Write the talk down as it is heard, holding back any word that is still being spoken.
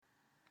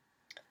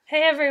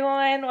Hey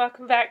everyone,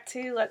 welcome back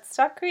to Let's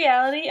Talk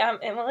Reality. I'm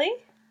Emily.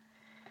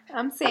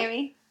 I'm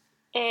Sammy.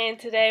 And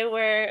today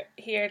we're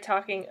here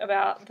talking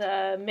about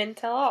the Men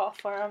Tell All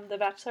from The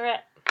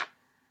Bachelorette.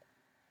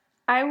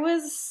 I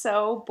was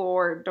so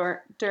bored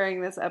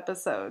during this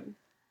episode.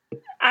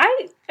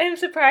 I am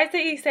surprised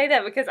that you say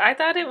that because I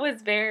thought it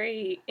was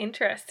very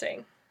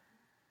interesting.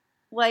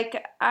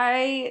 Like,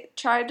 I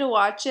tried to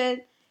watch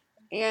it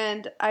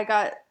and I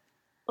got,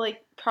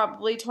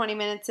 probably 20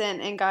 minutes in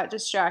and got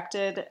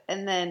distracted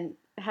and then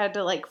had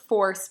to,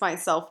 force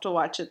myself to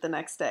watch it the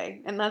next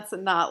day. And that's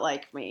not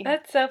like me.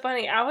 That's so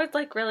funny. I was,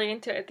 really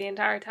into it the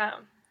entire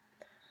time.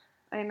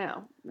 I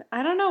know.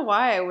 I don't know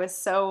why I was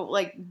so,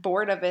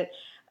 bored of it.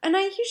 And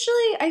I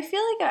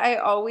feel like I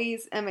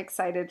always am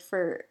excited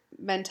for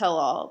Men Tell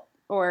All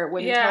or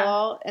Women Tell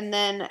All. And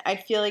then I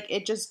feel like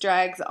it just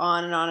drags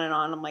on and on and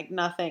on. I'm like,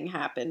 nothing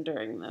happened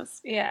during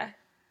this. Yeah.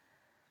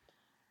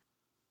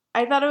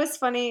 I thought it was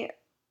funny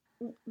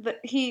that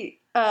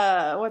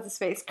what's his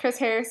face? Chris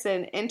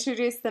Harrison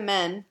introduced the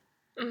men.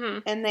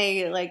 Mm-hmm. And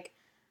they,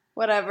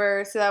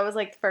 whatever. So that was,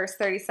 the first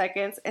 30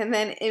 seconds. And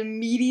then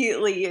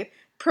immediately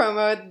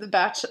promoted the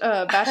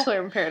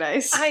Bachelor in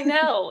Paradise. I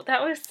know.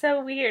 That was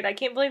so weird. I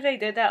can't believe they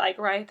did that,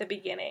 right at the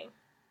beginning.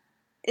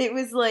 It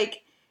was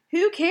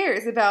who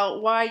cares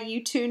about why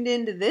you tuned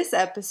into this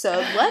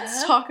episode?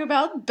 Let's talk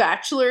about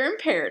Bachelor in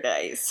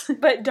Paradise.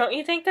 But don't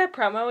you think that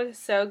promo was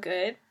so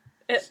good?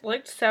 It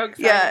looked so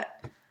exciting. Yeah.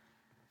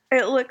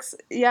 It looks,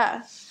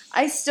 yeah.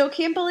 I still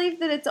can't believe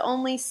that it's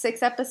only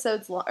 6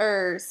 episodes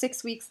or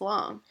 6 weeks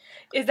long.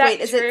 Is that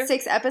Wait, true? Is it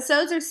 6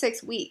 episodes or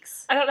 6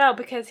 weeks? I don't know,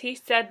 because he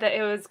said that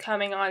it was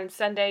coming on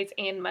Sundays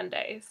and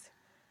Mondays.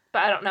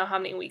 But I don't know how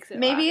many weeks it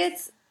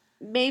lasts.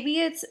 Maybe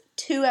it's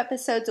 2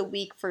 episodes a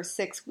week for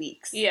 6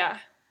 weeks. Yeah.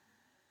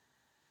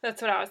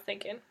 That's what I was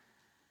thinking.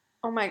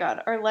 Oh my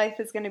god, our life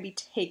is going to be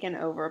taken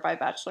over by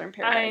Bachelor in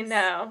Paradise. I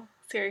know.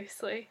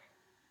 Seriously.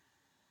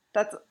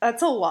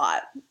 That's a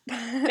lot.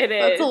 It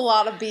is. That's a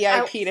lot of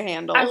BIP to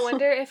handle. I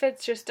wonder if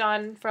it's just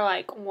on for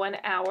 1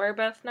 hour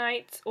both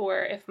nights,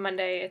 or if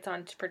Monday it's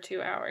on for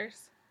 2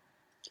 hours.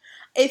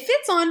 If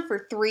it's on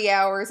for 3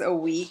 hours a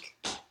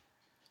week,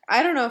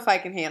 I don't know if I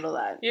can handle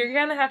that. You're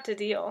gonna have to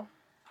deal.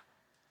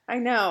 I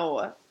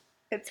know.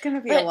 It's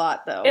gonna be a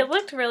lot, though. It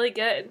looked really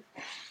good.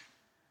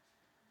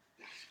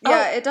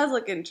 Yeah, it does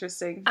look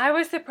interesting. I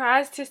was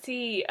surprised to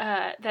see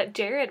that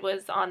Jared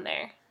was on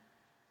there.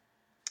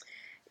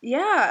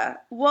 Yeah.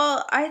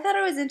 Well, I thought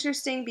it was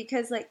interesting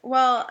because,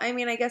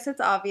 I guess it's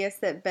obvious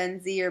that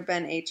Ben Z or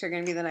Ben H are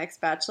going to be the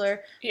next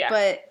Bachelor. Yeah.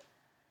 But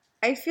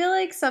I feel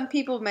like some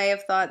people may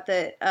have thought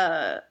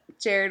that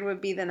Jared would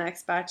be the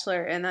next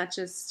Bachelor, and that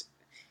just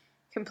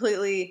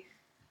completely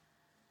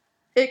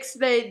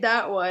ixnayed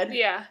that one.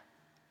 Yeah.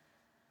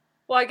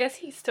 Well, I guess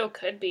he still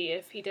could be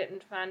if he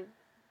didn't find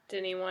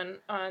anyone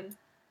on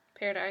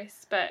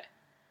Paradise, but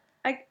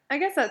I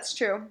guess that's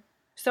true.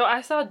 So I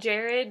saw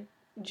Jared,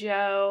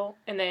 Joe,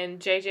 and then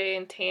JJ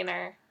and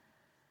Tanner.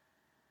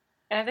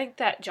 And I think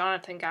that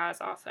Jonathan guy is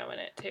also in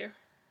it, too.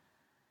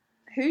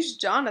 Who's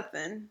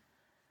Jonathan?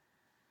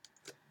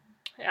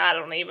 I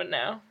don't even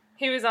know.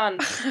 He was on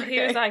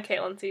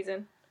Caitlin's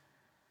season.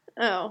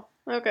 Oh,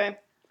 okay.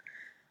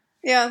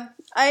 Yeah.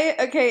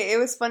 It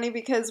was funny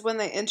because when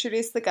they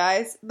introduced the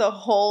guys, the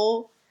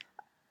whole,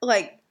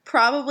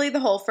 probably the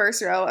whole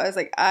first row, I was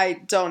like, I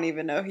don't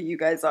even know who you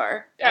guys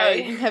are. Oh, I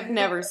yeah. have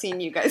never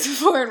seen you guys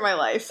before in my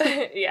life.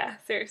 Yeah,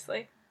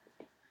 seriously.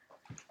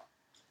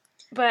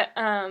 But,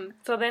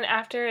 so then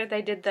after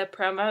they did the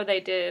promo,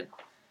 they did,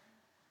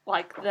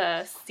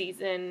 the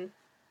season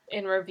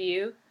in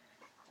review.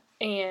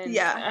 And,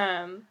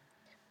 yeah.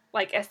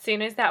 As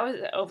soon as that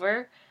was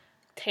over,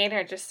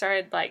 Tanner just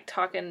started,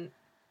 talking.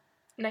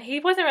 Now,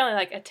 he wasn't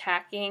really,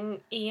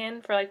 attacking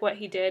Ian for, what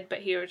he did, but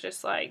he was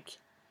just,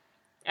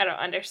 I don't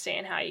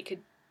understand how you could,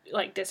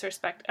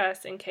 disrespect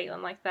us and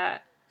Caitlyn like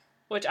that.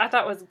 Which I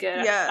thought was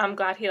good. Yeah. I'm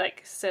glad he,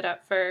 stood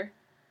up for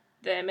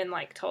them and,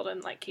 told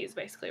him, he was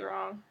basically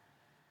wrong.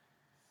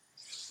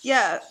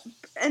 Yeah.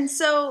 And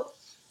so,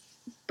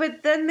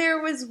 but then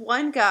there was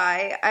one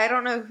guy, I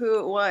don't know who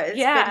it was,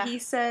 but he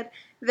said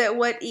that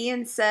what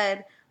Ian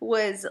said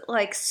was,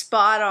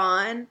 spot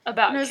on.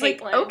 About and I was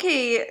Caitlyn.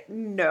 Okay,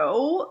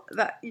 no,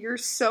 that you're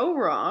so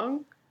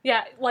wrong.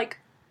 Yeah,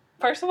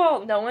 first of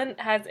all, no one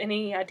has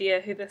any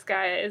idea who this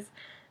guy is.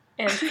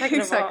 And second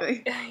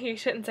Exactly. of all, you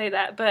shouldn't say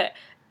that. But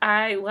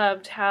I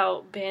loved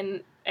how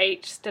Ben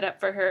H stood up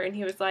for her and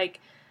he was like,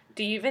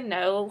 do you even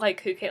know, who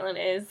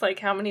Caitlyn is?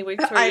 How many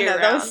weeks were you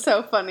around? That was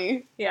so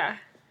funny. Yeah.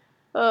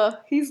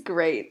 He's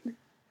great.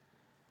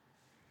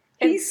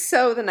 He's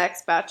so the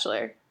next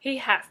Bachelor. He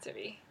has to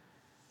be.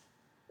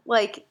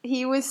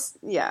 He was,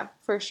 yeah,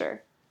 for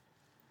sure.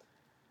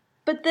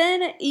 But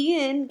then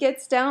Ian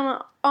gets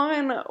down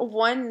on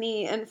one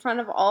knee in front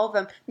of all of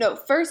them. No,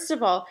 first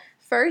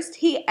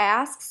he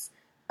asks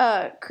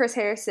Chris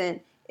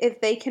Harrison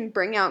if they can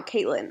bring out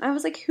Caitlyn. I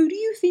was like, who do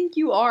you think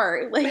you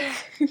are?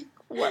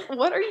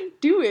 What are you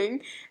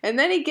doing? And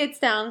then he gets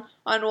down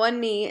on one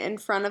knee in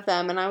front of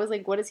them, and I was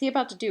like, what is he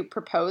about to do?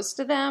 Propose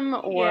to them?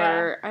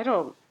 Or, I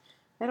don't...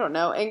 I don't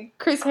know. And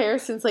Chris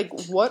Harrison's like,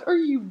 what are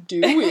you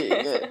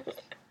doing?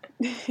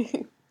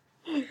 It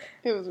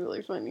was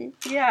really funny.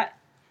 Yeah.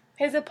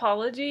 His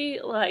apology,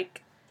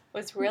 like,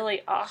 was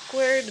really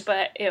awkward,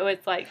 but it was,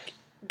 like,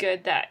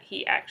 good that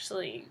he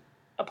actually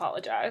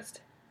apologized.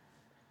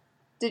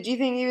 Did you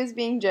think he was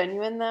being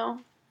genuine,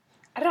 though?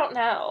 I don't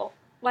know.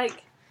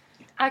 Like,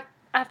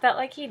 I felt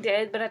like he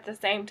did, but at the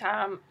same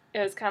time, it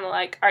was kind of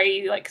like, are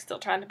you, like, still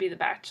trying to be the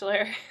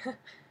Bachelor?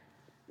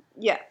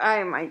 Yeah,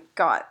 oh my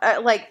god.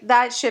 Like,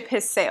 that ship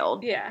has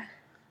sailed. Yeah.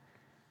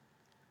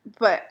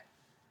 But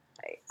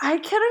I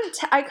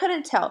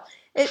couldn't tell.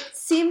 It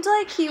seemed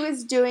like he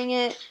was doing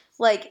it,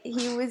 like,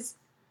 he was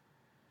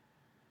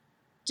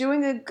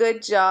doing a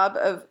good job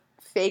of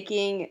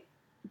faking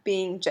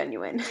being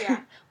genuine.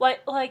 Yeah.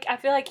 Like, I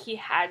feel like he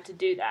had to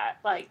do that.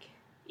 Like,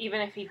 even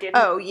if he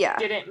didn't,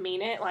 didn't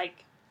mean it,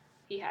 like,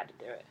 he had to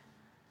do it.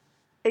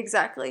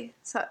 Exactly.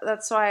 So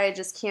that's why I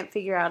just can't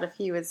figure out if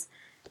he was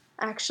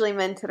actually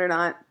meant it or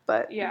not.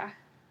 But yeah.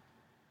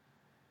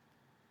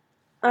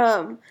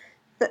 Then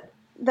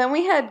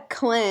we had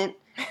Clint,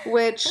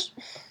 which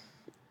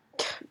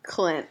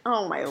Clint.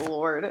 Oh my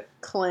lord,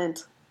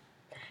 Clint.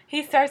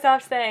 He starts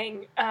off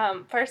saying,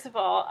 first of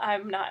all,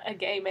 I'm not a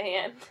gay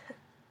man.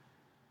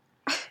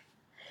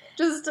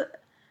 Just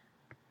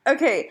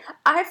okay.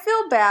 I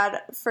feel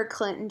bad for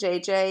Clint and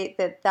JJ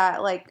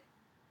that like.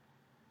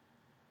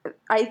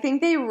 I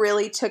think they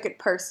really took it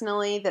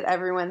personally that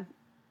everyone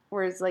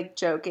was like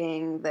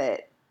joking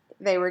that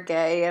they were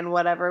gay and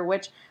whatever,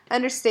 which I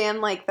understand,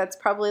 like, that's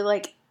probably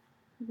like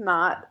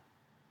not,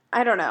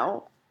 I don't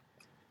know,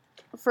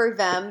 for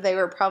them they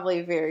were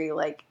probably very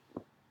like,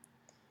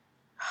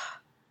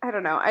 I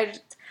don't know,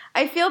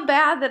 I feel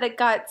bad that it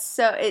got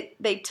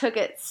they took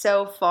it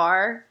so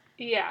far.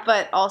 Yeah.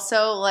 But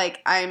also, like,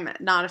 I'm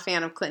not a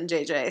fan of Clint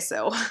and JJ,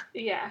 so.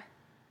 Yeah.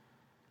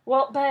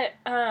 Well, but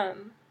I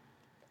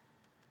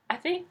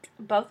think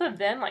both of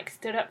them, like,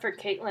 stood up for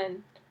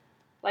Caitlyn,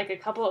 like, a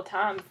couple of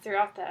times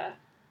throughout the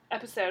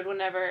episode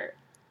whenever,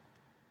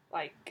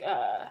 like,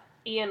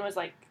 Ian was,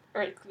 like,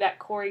 or that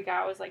Corey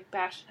guy was, like,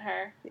 bashing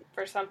her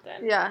for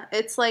something. Yeah,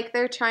 it's like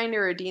they're trying to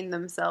redeem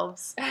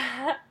themselves.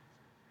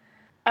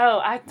 Oh,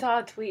 I saw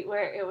a tweet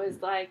where it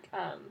was, like,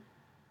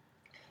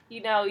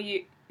 you know,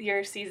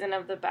 your season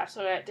of The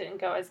Bachelorette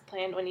didn't go as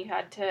planned when you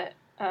had to,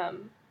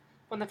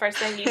 when the first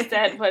thing you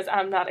said was,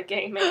 I'm not a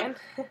gay man.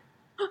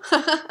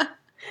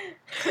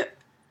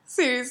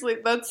 Seriously,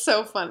 that's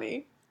so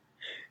funny.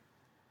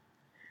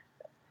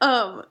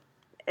 And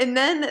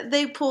then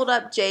they pulled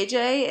up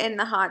JJ in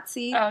the hot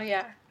seat. Oh,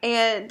 yeah.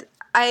 And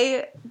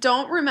I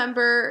don't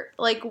remember,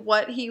 like,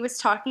 what he was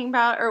talking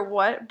about or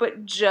what,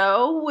 but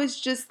Joe was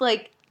just,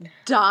 like,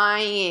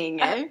 dying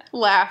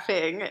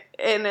laughing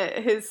in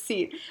his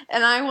seat.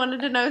 And I wanted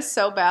to know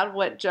so bad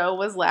what Joe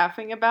was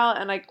laughing about,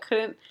 and I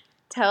couldn't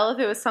tell if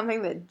it was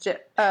something that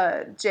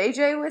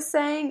JJ was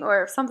saying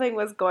or if something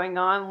was going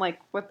on, like,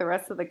 with the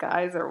rest of the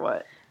guys or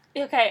what.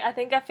 Okay, I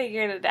think I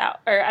figured it out.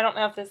 Or I don't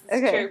know if this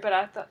is true, but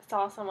I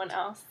saw someone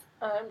else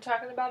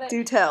talking about it.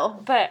 Do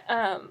tell. But,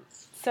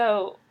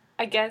 so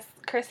I guess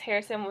Chris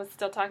Harrison was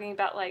still talking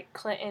about, like,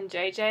 Clint and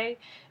JJ,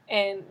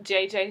 and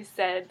JJ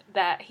said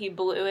that he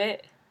blew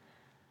it.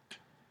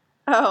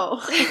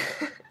 Oh.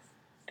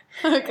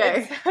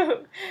 Okay. And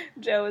so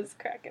Joe was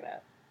cracking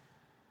up.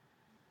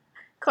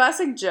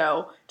 Classic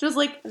Joe. Just,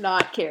 like,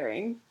 not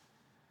caring.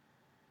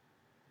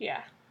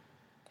 Yeah.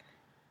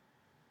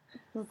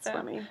 That's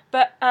funny.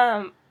 But,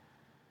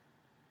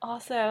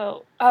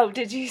 also,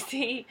 did you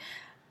see,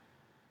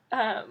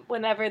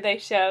 whenever they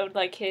showed,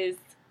 like, his,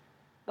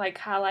 like,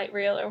 highlight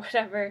reel or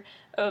whatever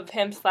of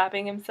him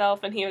slapping himself,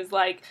 and he was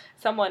like,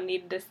 someone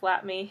needed to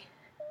slap me.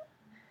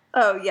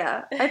 Oh,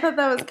 yeah. I thought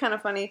that was kind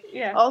of funny.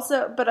 Yeah.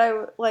 Also, but I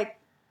don't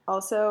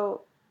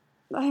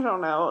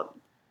know.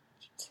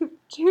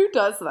 Who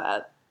does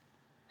that?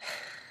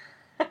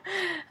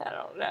 I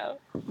don't know.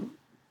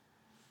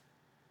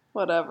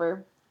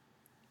 Whatever.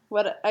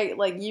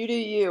 You do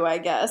you, I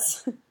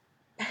guess.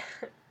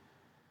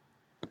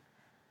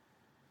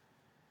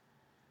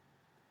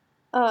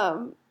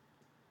 Then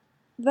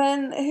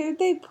who'd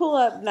they pull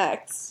up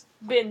next?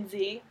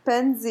 Benzie.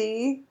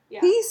 Benzie.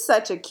 Yeah. He's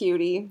such a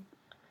cutie.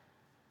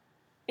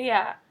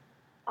 Yeah.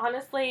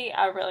 Honestly,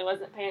 I really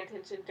wasn't paying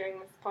attention during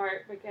this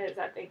part because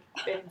I think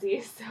Benzie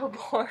is so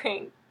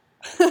boring.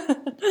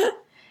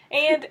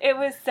 And it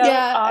was so obvious.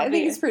 I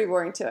think it's pretty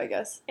boring too, I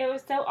guess. It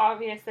was so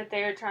obvious that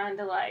they were trying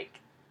to, like,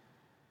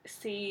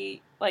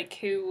 see, like,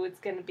 who was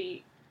going to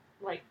be,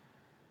 like,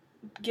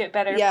 get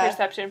better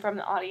perception from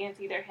the audience,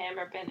 either him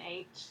or Ben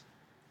H.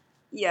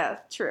 Yeah,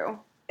 true.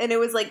 And it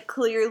was, like,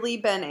 clearly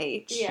Ben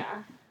H.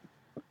 Yeah.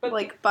 But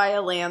like, by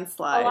a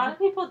landslide. A lot of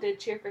people did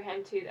cheer for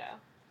him, too, though.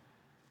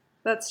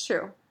 That's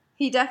true.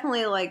 He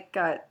definitely, like,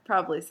 got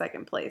probably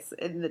second place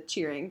in the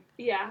cheering.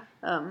 Yeah.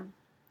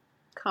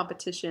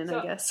 Competition, so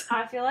I guess.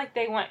 I feel like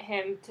they want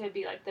him to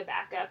be, like, the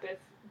backup if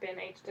Ben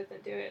H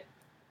doesn't do it.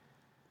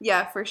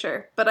 Yeah, for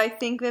sure. But I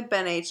think that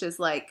Ben H is,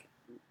 like,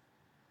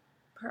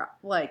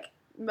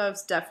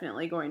 most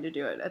definitely going to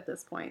do it at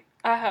this point.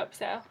 I hope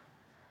so.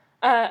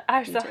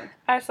 I Me saw too.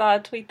 I saw a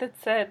tweet that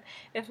said,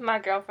 "If my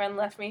girlfriend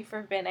left me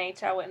for Ben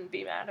H, I wouldn't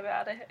be mad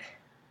about it."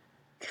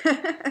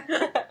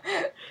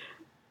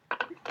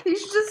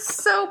 He's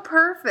just so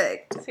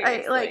perfect.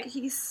 Seriously.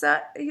 He's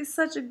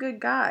such a good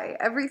guy.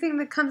 Everything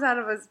that comes out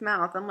of his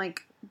mouth, I'm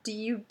like, do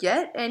you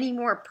get any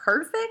more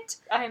perfect?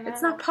 I know.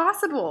 It's not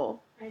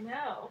possible. I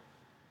know.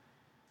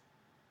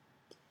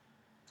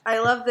 I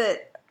love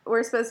that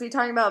we're supposed to be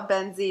talking about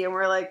Ben Z, and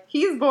we're like,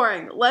 he's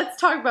boring. Let's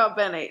talk about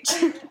Ben H.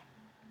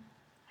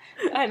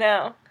 I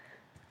know.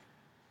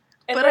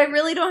 And But I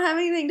really don't have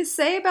anything to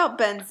say about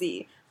Ben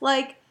Z.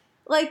 Like,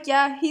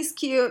 yeah, he's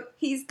cute.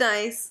 He's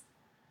nice.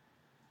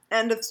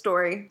 End of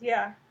story.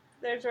 yeah,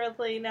 there's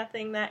really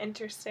nothing that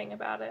interesting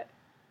about it.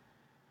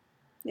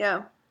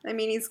 Yeah. I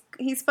mean,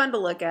 he's fun to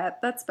look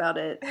at. That's about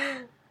it.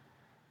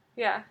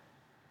 Yeah.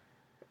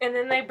 And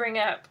then they bring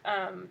up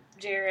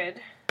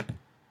Jared.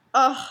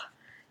 Ugh.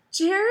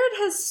 Jared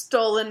has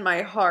stolen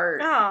my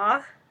heart.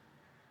 Aw.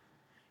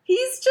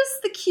 He's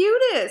just the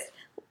cutest.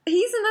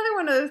 He's another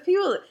one of those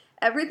people.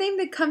 Everything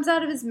that comes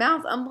out of his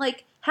mouth, I'm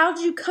like, how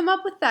did you come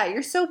up with that?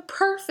 You're so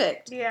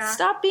perfect. Yeah.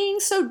 Stop being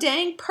so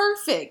dang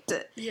perfect.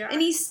 Yeah.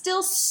 And he's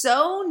still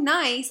so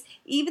nice,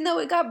 even though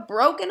it got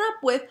broken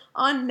up with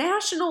on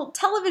national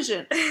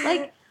television.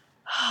 Like,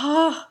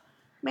 oh,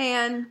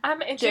 man.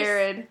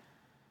 Jared.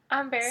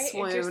 I'm very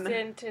Swoon.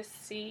 interested to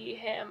see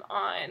him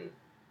on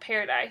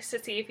Paradise, to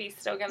see if he's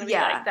still going to be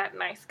like that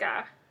nice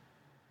guy.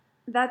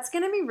 That's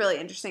going to be really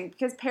interesting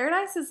because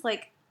Paradise is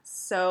like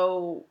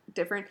so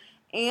different.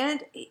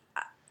 And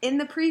in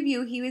the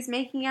preview, he was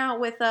making out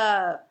with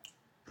a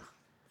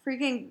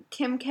freaking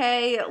Kim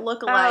K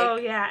lookalike. Oh,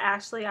 yeah,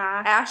 Ashley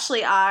I.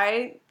 Ashley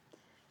I.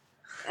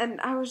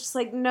 And I was just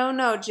like,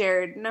 no,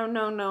 Jared. No.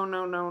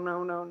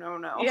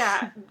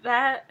 Yeah,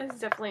 that is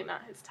definitely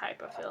not his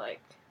type, I feel like.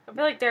 I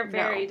feel like they're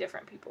very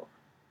different people.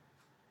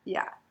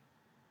 Yeah.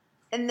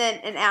 And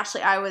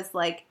Ashley I was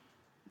like,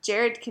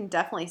 Jared can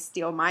definitely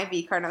steal my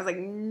V card. And I was like,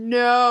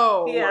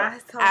 no. Yeah, I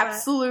saw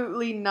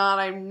absolutely not.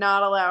 I'm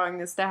not allowing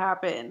this to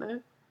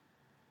happen.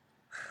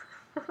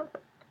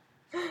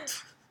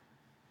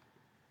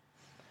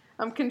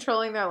 I'm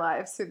controlling their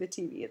lives through the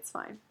TV. It's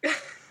fine.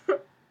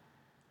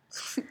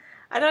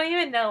 I don't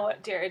even know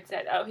what Jared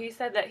said. Oh, he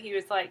said that he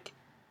was like,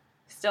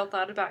 still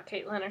thought about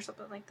Caitlyn or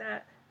something like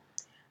that.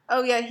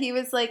 Oh, yeah. He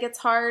was like, it's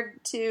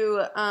hard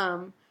to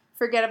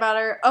forget about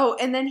her. Oh,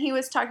 and then he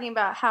was talking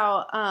about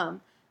how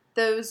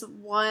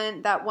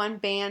that one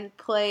band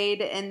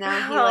played, and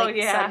now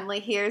he suddenly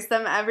hears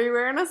them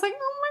everywhere, and I was like,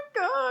 oh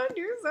my god,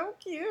 you're so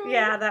cute.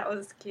 Yeah, that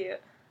was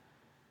cute.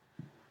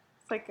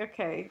 It's like,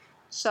 okay,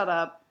 shut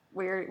up.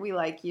 We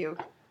like you.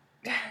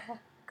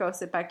 Go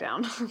sit back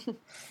down.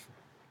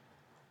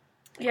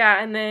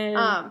 Yeah, and then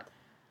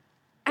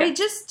I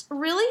just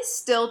really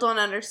still don't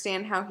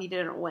understand how he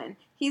didn't win.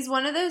 He's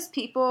one of those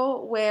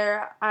people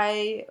where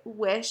I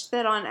wish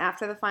that on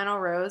After the Final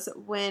Rose,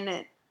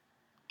 when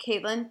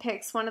Caitlyn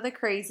picks one of the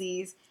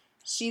crazies,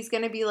 she's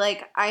going to be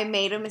like, I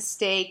made a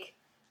mistake.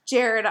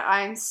 Jared,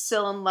 I'm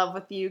still in love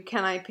with you.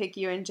 Can I pick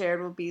you? And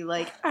Jared will be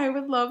like, I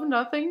would love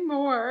nothing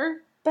more.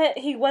 But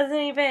he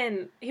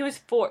was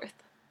fourth.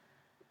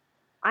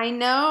 I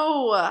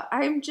know.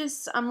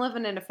 I'm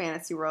living in a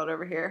fantasy world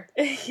over here.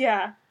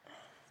 Yeah.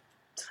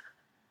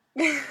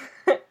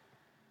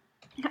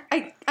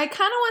 I kind of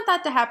want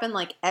that to happen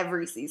like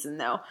every season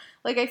though.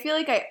 Like I feel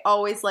like I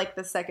always like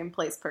the second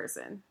place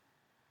person.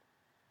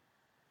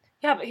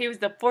 Yeah, but he was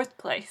the fourth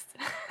place.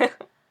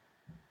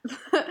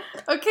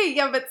 Okay,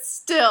 yeah, but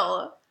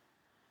still.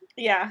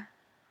 Yeah.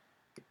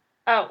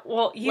 Oh,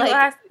 well, you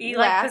liked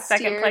the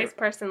second place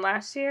person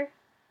last year?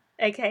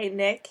 AKA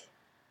Nick?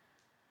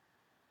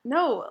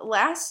 No,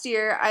 last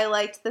year I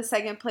liked the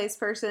second place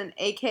person,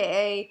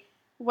 AKA,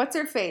 what's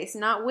her face?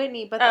 Not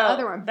Whitney, but the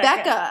other one.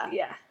 Becca.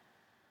 Yeah.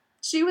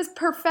 She was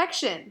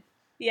perfection.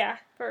 Yeah,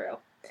 for real.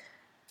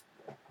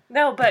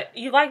 No, but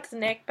you liked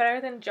Nick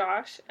better than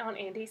Josh on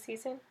Andy's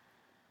season?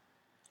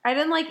 I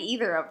didn't like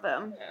either of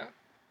them. Yeah.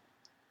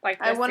 Like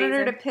I wanted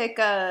her to pick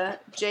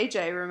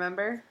JJ,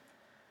 remember?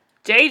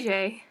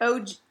 JJ?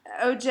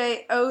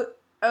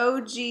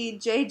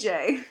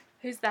 OGJJ.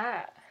 Who's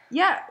that?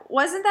 Yeah,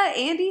 wasn't that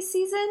Andy's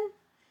season?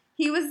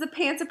 He was the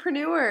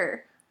pantsapreneur.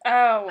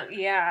 Oh,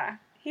 yeah.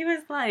 He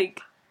was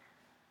like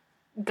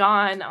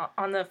gone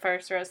on the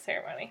first rose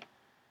ceremony.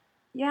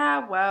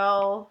 Yeah,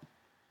 well.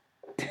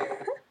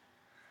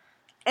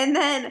 And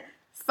then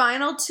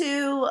final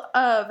two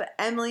of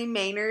Emily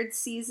Maynard's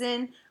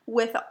season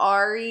with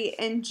Ari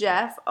and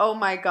Jeff. Oh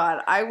my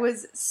god, I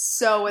was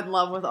so in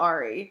love with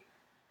Ari.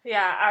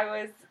 Yeah, I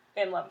was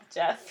in love with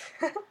Jeff.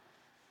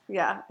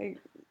 Yeah.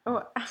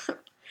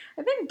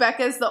 I think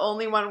Becca's the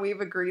only one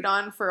we've agreed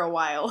on for a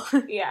while.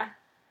 Yeah.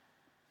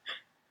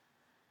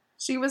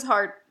 She was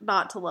hard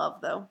not to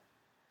love, though.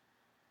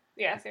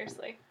 Yeah,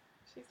 seriously.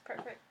 She's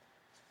perfect.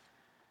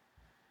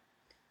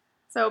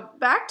 So,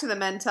 back to the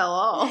Men Tell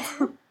All.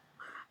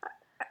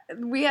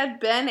 We had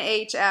Ben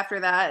H after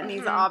that, and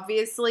he's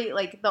obviously,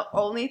 like, the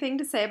only thing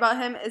to say about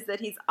him is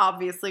that he's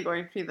obviously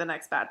going to be the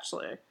next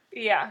Bachelor.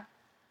 Yeah.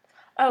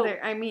 Oh.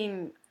 I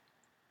mean,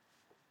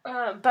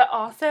 But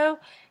also,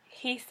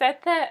 he said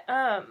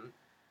that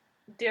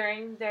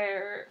during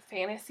their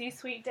fantasy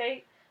suite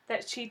date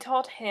that she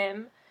told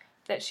him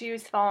that she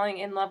was falling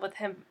in love with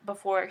him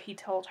before he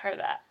told her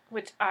that,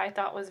 which I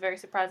thought was very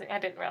surprising. I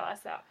didn't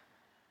realize that.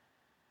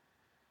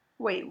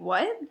 Wait,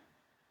 what?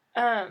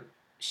 Um,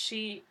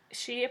 she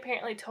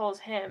apparently told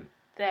him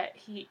that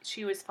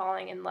she was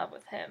falling in love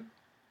with him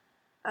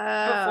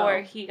before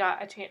Oh. he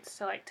got a chance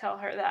to like tell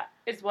her that,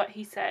 is what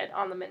he said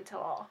on the Men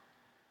Tell All.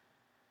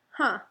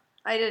 Huh.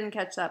 I didn't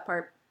catch that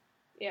part.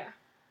 Yeah.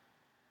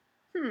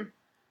 I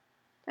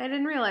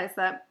didn't realize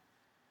that.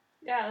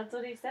 Yeah, that's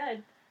what he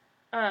said.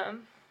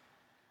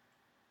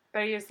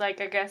 But he was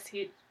like, I guess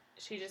she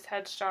just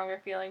had stronger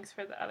feelings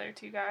for the other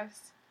two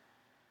guys.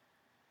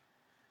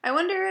 I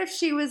wonder if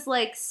she was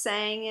like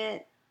saying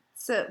it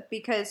so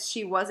because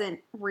she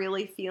wasn't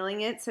really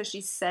feeling it, so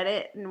she said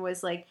it and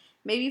was like,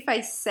 maybe if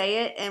I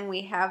say it and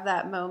we have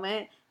that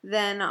moment,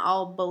 then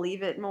I'll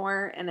believe it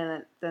more, and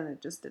then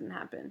it just didn't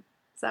happen.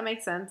 Does that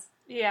make sense?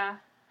 Yeah.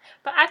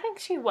 But I think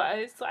she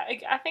was.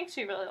 Like, I think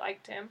she really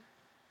liked him.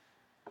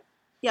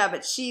 Yeah,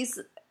 but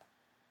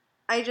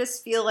I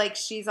just feel like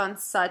she's on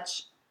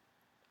such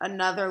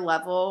another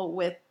level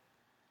with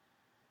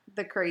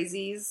the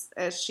crazies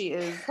as she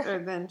is, or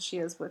than she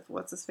is with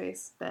what's his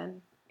face,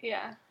 Ben.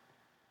 Yeah.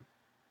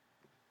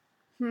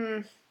 Hmm.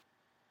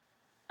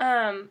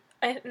 And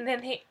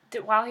then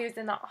while he was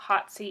in the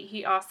hot seat,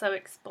 he also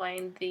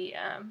explained the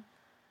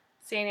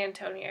San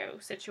Antonio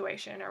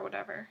situation or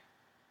whatever.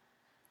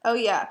 Oh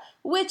yeah.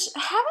 Which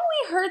haven't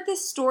we heard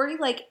this story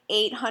like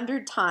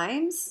 800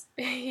 times?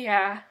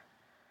 Yeah.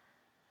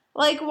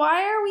 Like,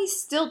 why are we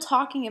still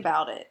talking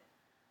about it?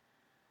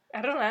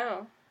 I don't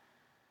know.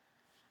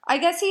 I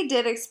guess he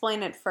did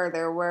explain it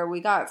further, where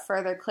we got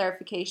further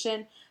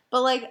clarification.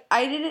 But like,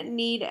 I didn't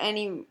need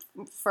any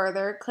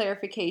further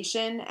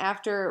clarification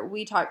after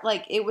we talked.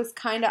 Like, it was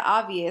kind of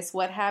obvious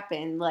what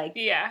happened. Like,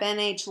 Yeah. Ben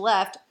H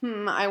left.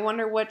 I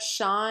wonder what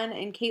Sean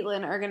and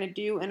Caitlin are gonna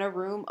do in a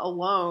room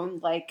alone.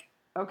 Like,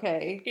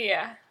 okay.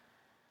 Yeah.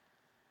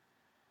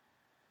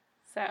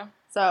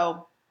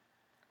 So,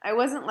 I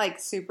wasn't like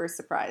super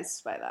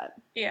surprised by that.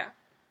 Yeah.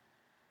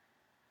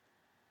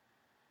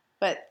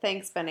 But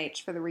thanks, Ben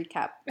H, for the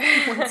recap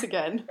once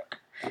again.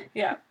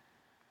 Yeah.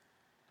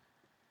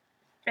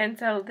 And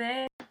so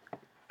then,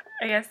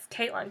 I guess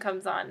Caitlin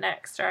comes on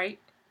next, right?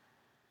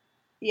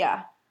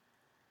 Yeah.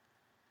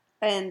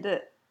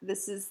 And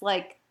this is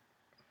like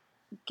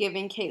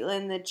giving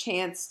Caitlin the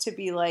chance to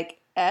be like,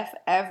 F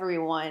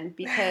everyone,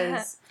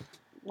 because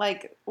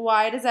like,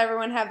 why does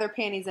everyone have their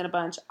panties in a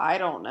bunch? I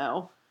don't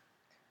know.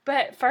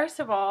 But first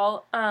of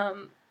all,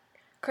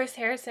 Chris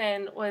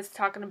Harrison was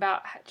talking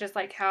about just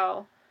like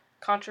how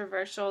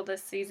controversial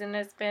this season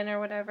has been or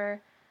whatever,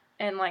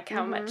 and like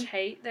how much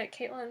hate that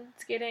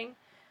Caitlin's getting.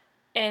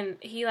 And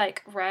he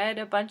like read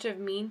a bunch of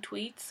mean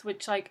tweets,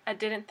 which like I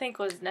didn't think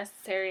was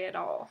necessary at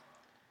all.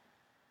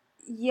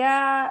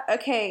 Yeah,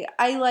 okay.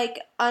 I like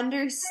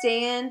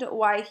understand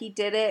why he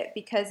did it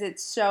because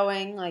it's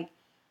showing like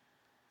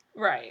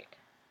Right.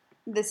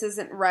 this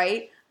isn't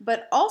right,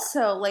 but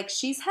also like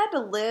she's had to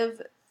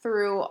live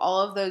through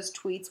all of those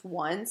tweets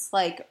once.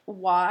 Like,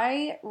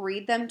 why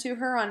read them to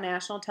her on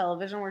national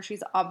television where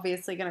she's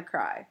obviously gonna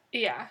cry?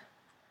 Yeah.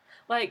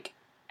 Like,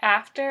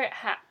 after it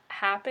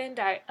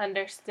happened, I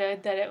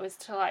understood that it was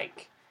to,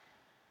 like,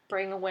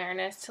 bring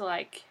awareness to,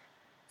 like,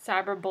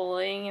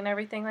 cyberbullying and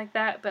everything like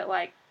that. But,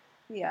 like,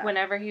 Yeah.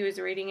 whenever he was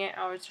reading it,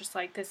 I was just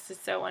like, this is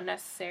so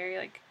unnecessary.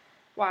 Like,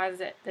 why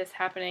is this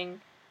happening?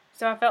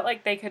 So I felt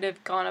like they could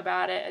have gone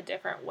about it a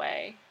different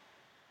way.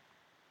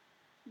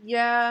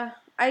 Yeah.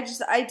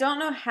 I don't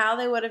know how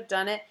they would have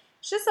done it.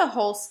 It's just a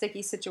whole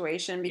sticky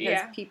situation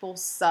because people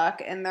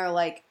suck and they're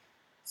like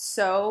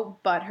so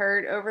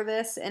butthurt over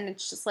this, and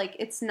it's just like,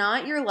 it's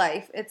not your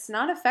life. It's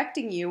not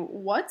affecting you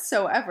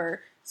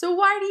whatsoever. So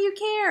why do you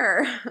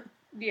care?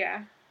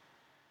 Yeah.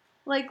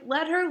 Like,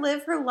 let her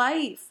live her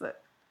life.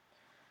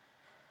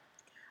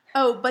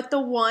 Oh, but the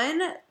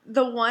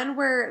one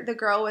where the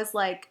girl was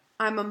like,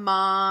 I'm a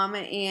mom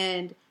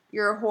and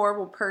you're a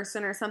horrible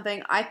person or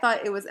something, I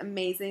thought it was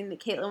amazing that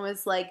Caitlin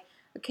was like,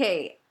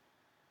 okay,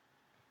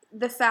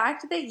 the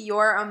fact that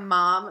you're a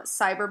mom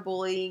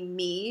cyberbullying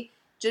me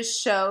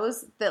just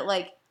shows that,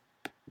 like,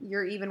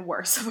 you're even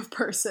worse of a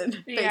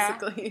person,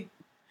 basically.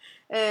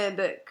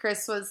 And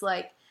Chris was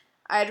like,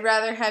 I'd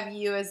rather have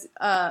you as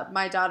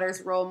my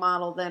daughter's role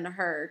model than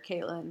her,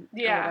 Caitlin,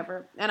 or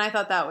whatever. And I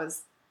thought that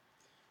was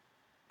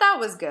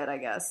good, I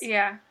guess.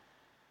 Yeah.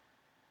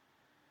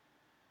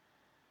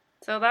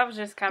 So that was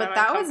just kind of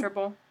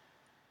uncomfortable.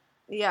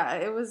 Yeah,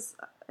 it was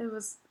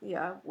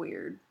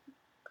weird.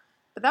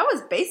 But that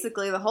was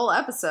basically the whole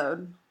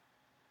episode.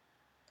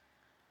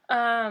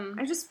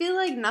 I just feel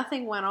like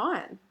nothing went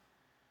on.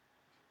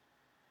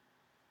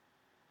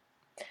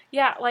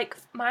 Yeah, like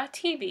my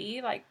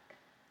TV like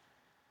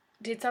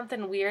did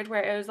something weird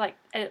where it was like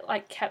it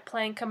like kept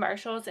playing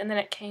commercials and then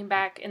it came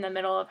back in the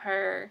middle of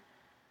her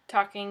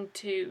talking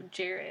to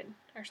Jared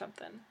or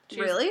something.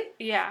 Really?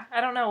 Yeah, I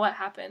don't know what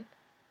happened.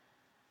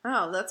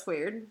 Oh, that's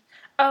weird.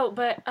 Oh,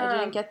 but I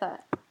didn't get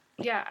that.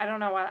 Yeah, I don't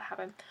know why that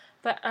happened.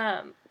 But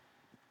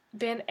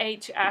Ben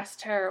H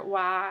asked her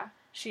why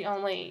she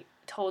only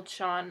told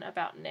Sean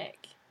about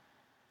Nick.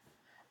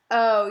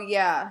 Oh,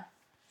 yeah.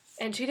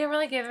 And she didn't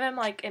really give him,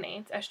 like,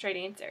 a straight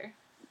answer.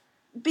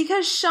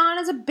 Because Sean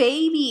is a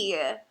baby.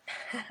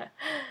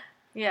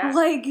 Yeah.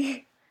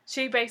 Like...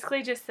 She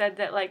basically just said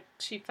that, like,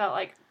 she felt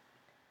like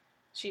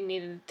she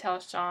needed to tell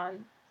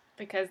Sean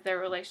because their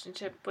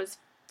relationship was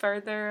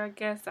further, I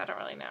guess. I don't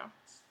really know.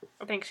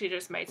 I think she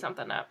just made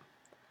something up.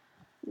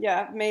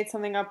 Yeah, made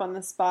something up on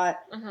the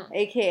spot. Mm-hmm.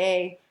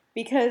 AKA,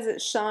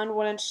 because Sean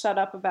wouldn't shut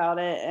up about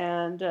it,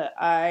 and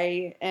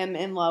I am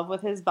in love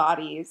with his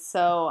body,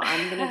 so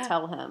I'm going to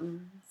tell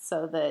him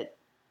so that,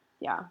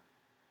 yeah.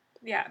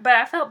 Yeah, but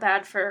I felt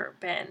bad for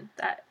Ben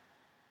that,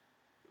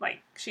 like,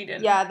 she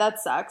didn't. Yeah, that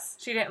sucks.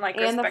 She didn't, like,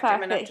 And respect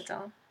him enough to tell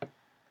him.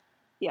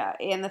 Yeah,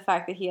 and the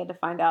fact that he had to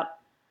find out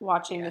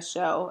watching the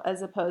show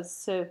as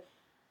opposed to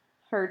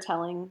her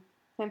telling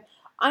him.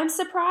 I'm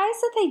surprised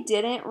that they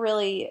didn't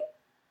really,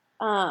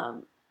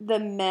 the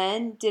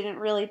men didn't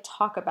really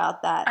talk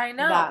about that. I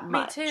know, that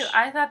much. Me too.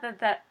 I thought that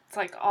that's,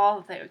 like, all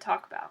that they would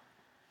talk about.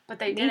 But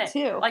they didn't.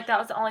 Me too. Like, that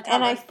was the only time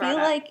and it was I feel brought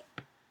up. like,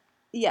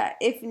 yeah,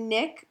 if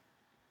Nick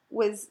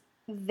was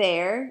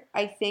there,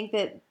 I think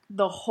that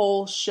the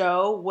whole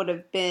show would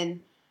have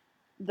been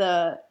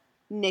the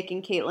Nick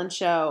and Caitlyn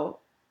show,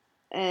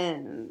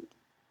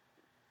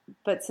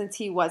 but since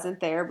he wasn't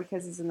there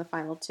because he's in the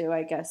final two,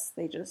 I guess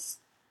they just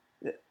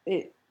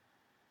I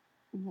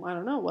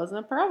don't know, wasn't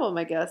a problem,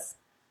 I guess.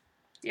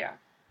 Yeah.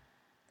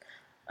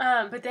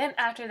 But then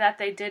after that,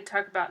 they did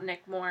talk about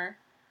Nick more.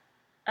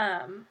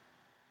 And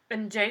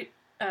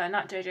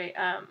not JJ,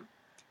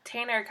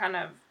 Tanner kind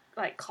of,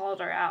 like, called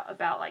her out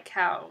about, like,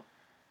 how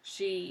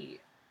she,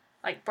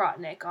 like,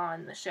 brought Nick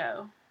on the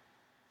show.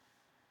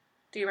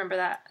 Do you remember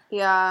that?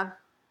 Yeah,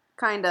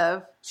 kind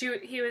of.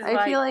 He was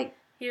I feel like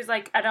he was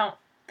like, I don't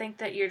think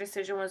that your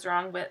decision was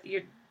wrong, but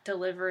your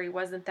delivery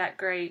wasn't that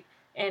great.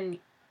 And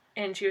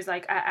she was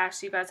like, I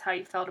asked you guys how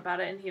you felt about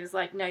it, and he was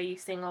like, no, you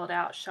singled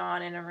out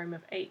Sean in a room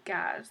of 8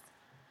 guys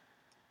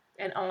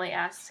and only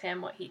asked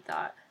him what he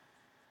thought.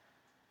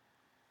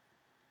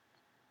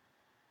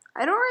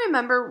 I don't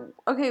remember.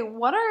 Okay,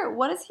 what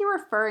is he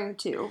referring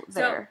to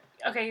there?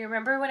 So, okay, you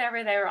remember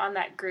whenever they were on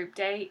that group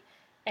date,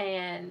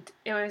 and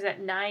it was at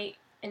night,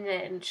 and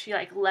then she,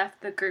 like,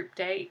 left the group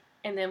date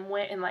and then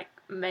went and, like,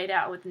 made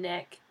out with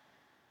Nick.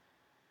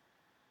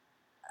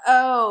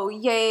 Oh,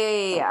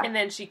 yeah. And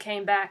then she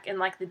came back and,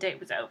 like, the date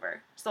was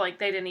over. So, like,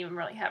 they didn't even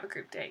really have a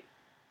group date.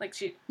 Like,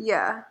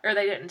 Yeah. Or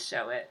they didn't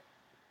show it.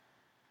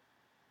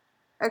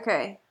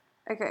 Okay,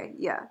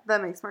 yeah,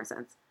 that makes more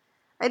sense.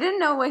 I didn't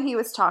know what he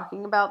was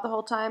talking about the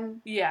whole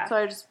time. Yeah. So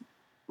I just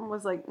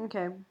was like,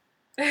 okay,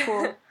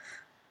 cool.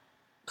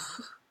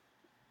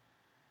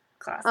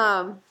 Classic.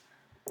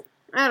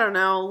 I don't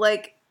know.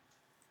 Like,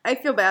 I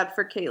feel bad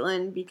for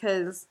Caitlyn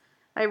because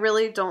I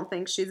really don't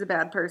think she's a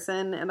bad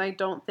person, and I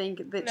don't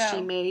think that she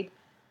made,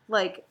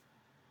 like,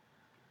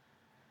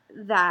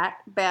 that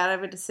bad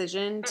of a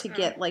decision to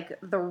get, like,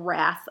 the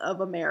wrath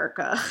of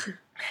America.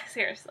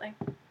 Seriously.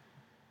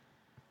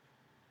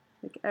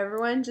 Like,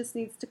 everyone just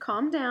needs to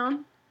calm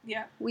down.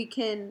 Yeah. We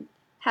can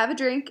have a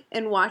drink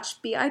and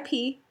watch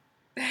BIP.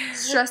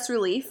 Stress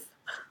relief.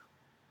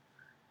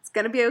 It's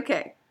gonna be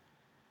okay.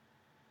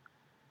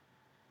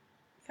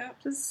 Yep.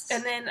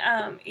 And then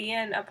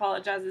Ian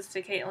apologizes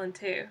to Caitlyn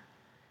too.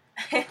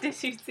 Did you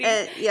see?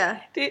 Yeah.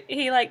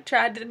 He, like,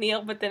 tried to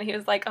kneel, but then he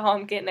was like, oh,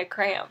 I'm getting a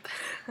cramp.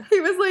 He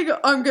was like,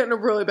 I'm getting a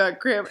really bad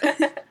cramp.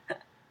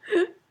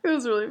 It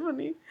was really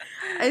funny.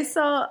 I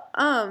saw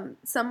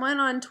someone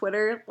on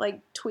Twitter,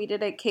 like,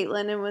 tweeted at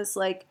Caitlyn and was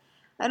like,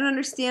 I don't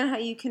understand how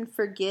you can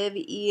forgive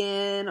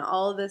Ian,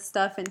 all of this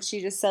stuff. And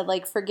she just said,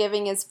 like,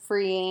 forgiving is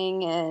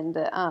freeing, and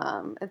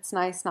it's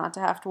nice not to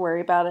have to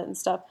worry about it and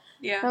stuff.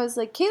 Yeah. And I was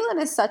like,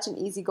 Caitlyn is such an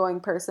easygoing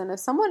person. If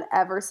someone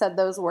ever said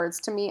those words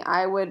to me,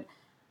 I would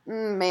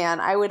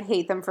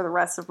hate them for the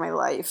rest of my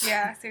life.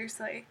 Yeah,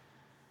 seriously.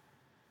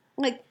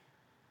 Like,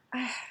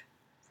 I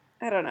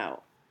don't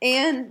know.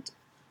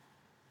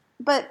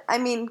 But, I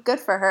mean, good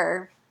for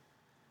her.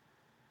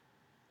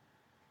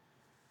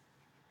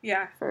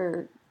 Yeah.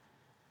 For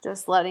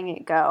just letting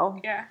it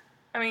go. Yeah.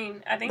 I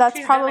mean, I think that's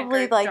she's probably, done a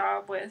great like,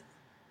 job with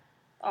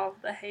all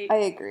the hate. I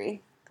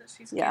agree. That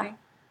she's getting.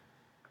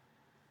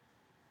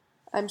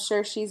 I'm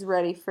sure she's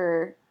ready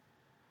for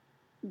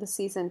the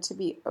season to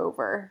be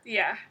over.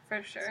 Yeah,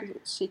 for sure. So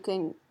she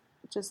can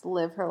just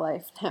live her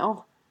life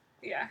now.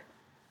 Yeah.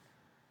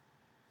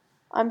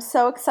 I'm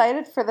so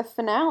excited for the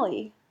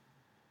finale.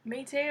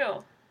 Me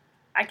too.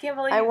 I can't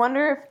believe... I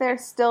wonder if they're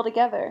still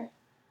together.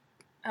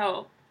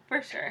 Oh,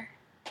 for sure.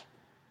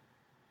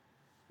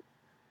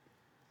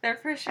 They're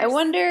for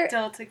sure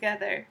still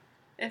together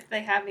if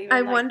they haven't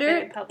even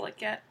been in public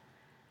yet.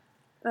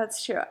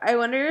 That's true. I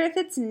wonder if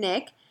it's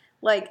Nick.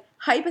 Like,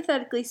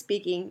 hypothetically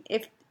speaking,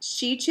 if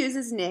she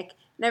chooses Nick,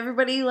 and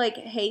everybody, like,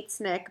 hates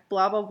Nick,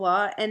 blah, blah,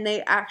 blah, and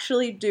they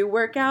actually do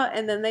work out,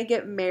 and then they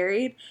get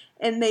married,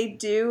 and they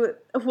do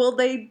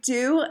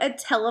a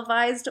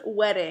televised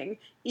wedding,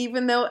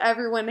 even though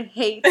everyone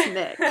hates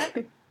Nick.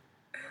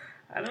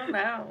 I don't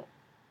know.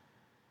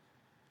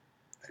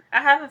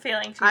 I have a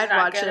feeling she's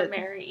not going to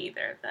marry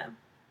either of them.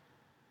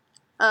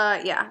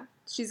 Yeah.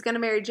 She's going to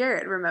marry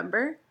Jared,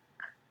 remember?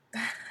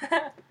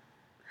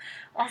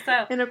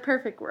 Also, in a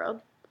perfect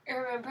world.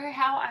 Remember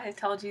how I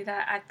told you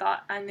that I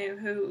thought I knew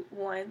who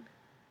won?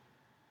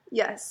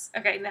 Yes.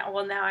 Okay, now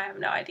I have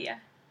no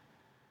idea.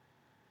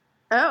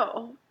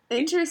 Oh,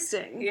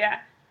 interesting.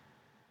 Yeah.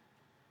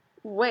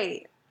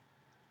 Wait.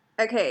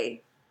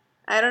 Okay.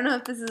 I don't know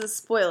if this is a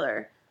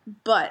spoiler,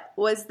 but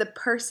was the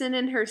person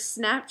in her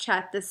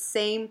Snapchat the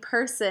same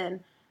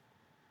person?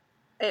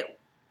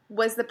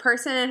 Was the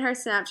person in her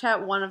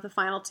Snapchat one of the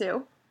final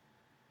two?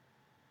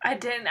 I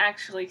didn't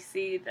actually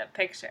see the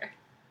picture.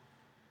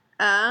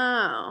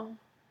 Oh.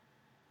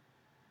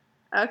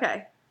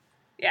 Okay.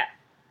 Yeah.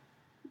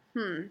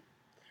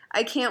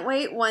 I can't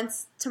wait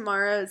once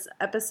tomorrow's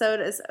episode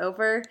is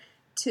over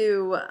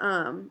to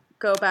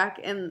go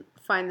back and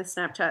find the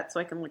Snapchat so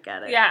I can look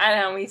at it. Yeah,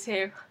 I know, me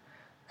too.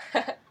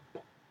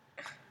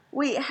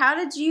 Wait, how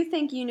did you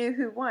think you knew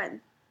who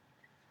won?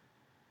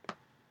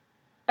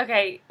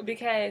 Okay,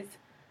 because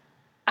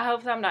I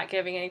hope I'm not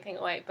giving anything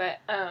away, but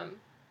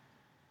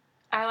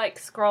I like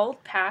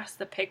scrolled past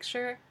the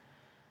picture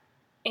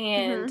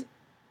and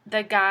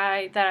the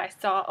guy that I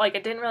saw, like I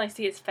didn't really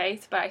see his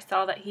face, but I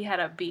saw that he had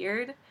a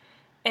beard.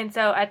 And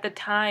so at the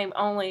time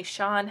only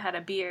Sean had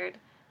a beard,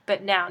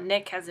 but now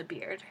Nick has a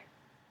beard.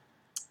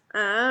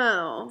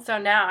 Oh. So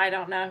now I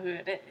don't know who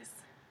it is.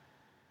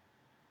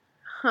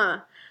 Huh.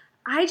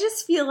 I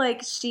just feel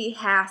like she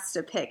has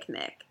to pick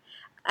Nick.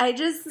 I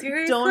just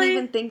Seriously? don't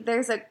even think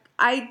there's a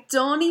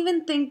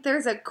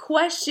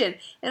question.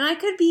 And I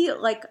could be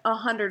like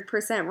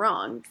 100%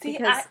 wrong. See,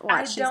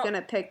 because she's going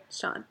to pick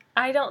Sean.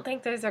 I don't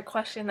think there's a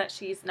question that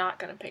she's not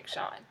going to pick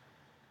Sean.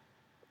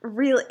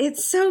 Really?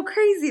 It's so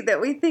crazy that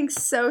we think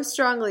so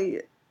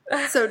strongly,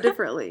 so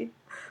differently.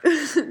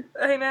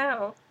 I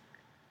know.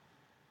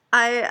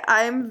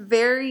 I'm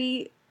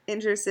very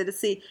interested to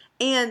see.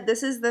 And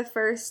this is the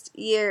first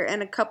year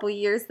in a couple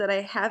years that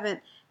I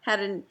haven't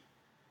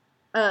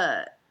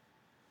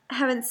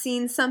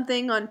seen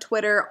something on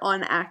Twitter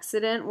on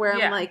accident where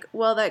I'm like,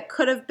 well, that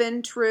could have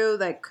been true.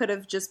 That could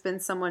have just been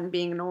someone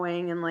being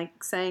annoying and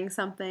like saying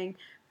something.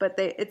 But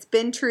it's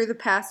been true the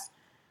past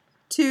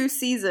 2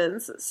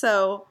 seasons.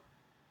 So,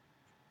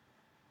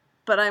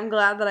 but I'm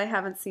glad that I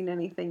haven't seen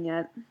anything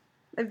yet.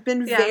 I've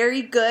been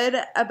very good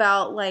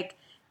about like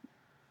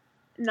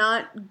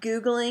not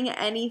Googling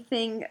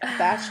anything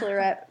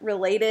Bachelorette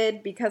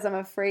related because I'm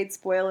afraid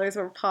spoilers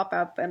will pop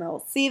up and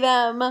I'll see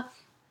them.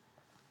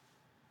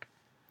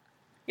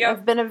 Yep.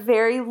 I've been a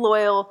very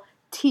loyal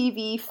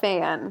TV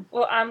fan.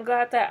 Well, I'm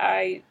glad that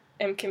I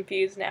am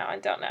confused now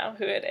and don't know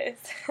who it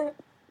is.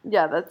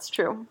 Yeah, that's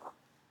true.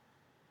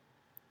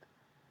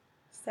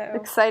 So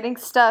exciting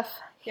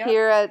stuff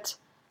here at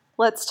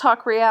Let's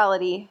Talk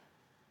Reality.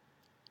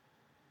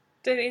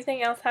 Did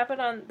anything else happen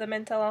on the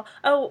mental?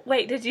 Oh,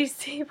 wait, did you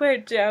see where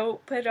Joe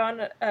put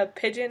on a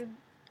pigeon?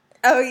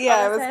 Oh, yeah,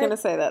 I was going to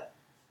say that.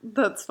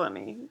 That's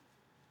funny.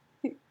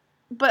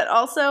 But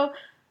also,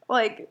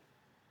 like,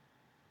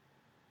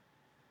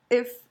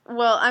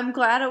 I'm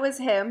glad it was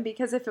him,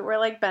 because if it were,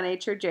 like, Ben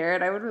H. or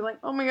Jared, I would be like,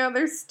 oh my god,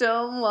 they're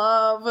still in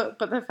love.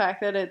 But the fact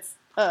that it's,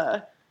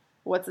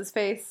 what's his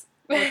face?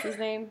 What's his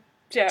name?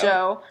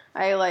 Joe.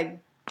 I'm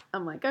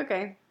like,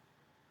 okay.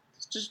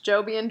 It's just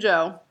Joe being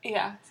Joe.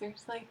 Yeah,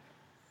 seriously.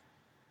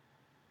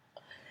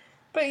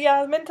 But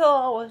yeah,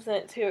 Mental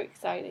wasn't too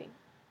exciting.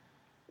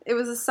 It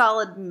was a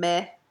solid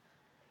meh.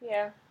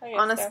 Yeah, I guess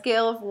on a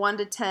scale of 1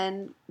 to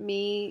 10,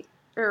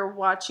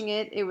 watching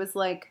it was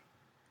like,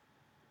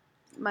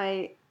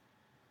 my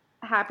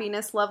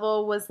happiness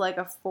level was like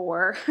a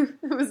 4.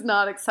 I was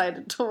not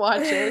excited to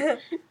watch it.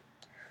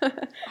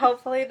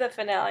 Hopefully the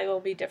finale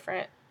will be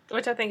different,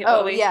 which I think it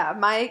will be. Oh, yeah.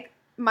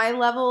 My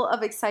level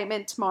of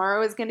excitement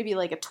tomorrow is going to be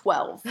like a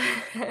 12.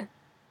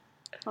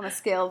 On a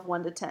scale of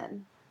 1 to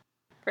 10.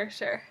 For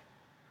sure.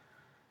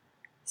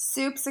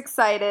 Soup's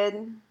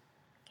excited.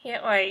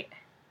 Can't wait.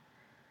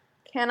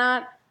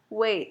 Cannot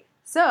wait.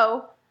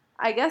 So,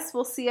 I guess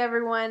we'll see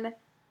everyone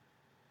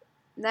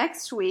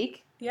next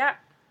week. Yeah.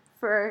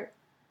 For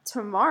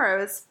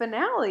tomorrow's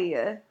finale.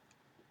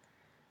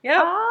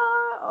 Yep.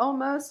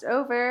 Almost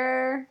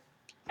over.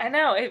 I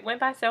know, it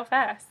went by so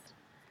fast.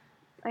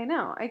 I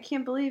know. I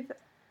can't believe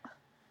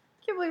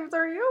it's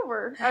already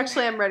over.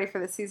 Actually, I'm ready for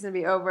the season to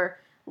be over.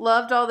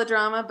 Loved all the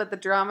drama, but the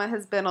drama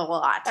has been a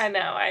lot. I know,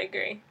 I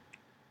agree.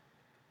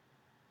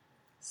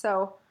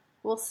 So,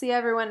 we'll see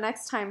everyone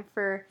next time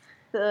for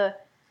the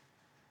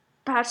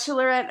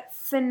Bachelorette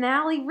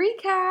finale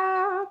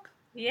recap.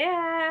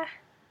 Yeah.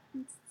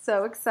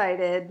 So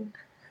excited.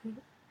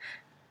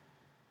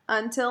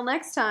 Until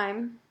next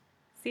time.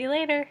 See you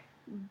later.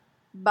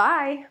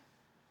 Bye.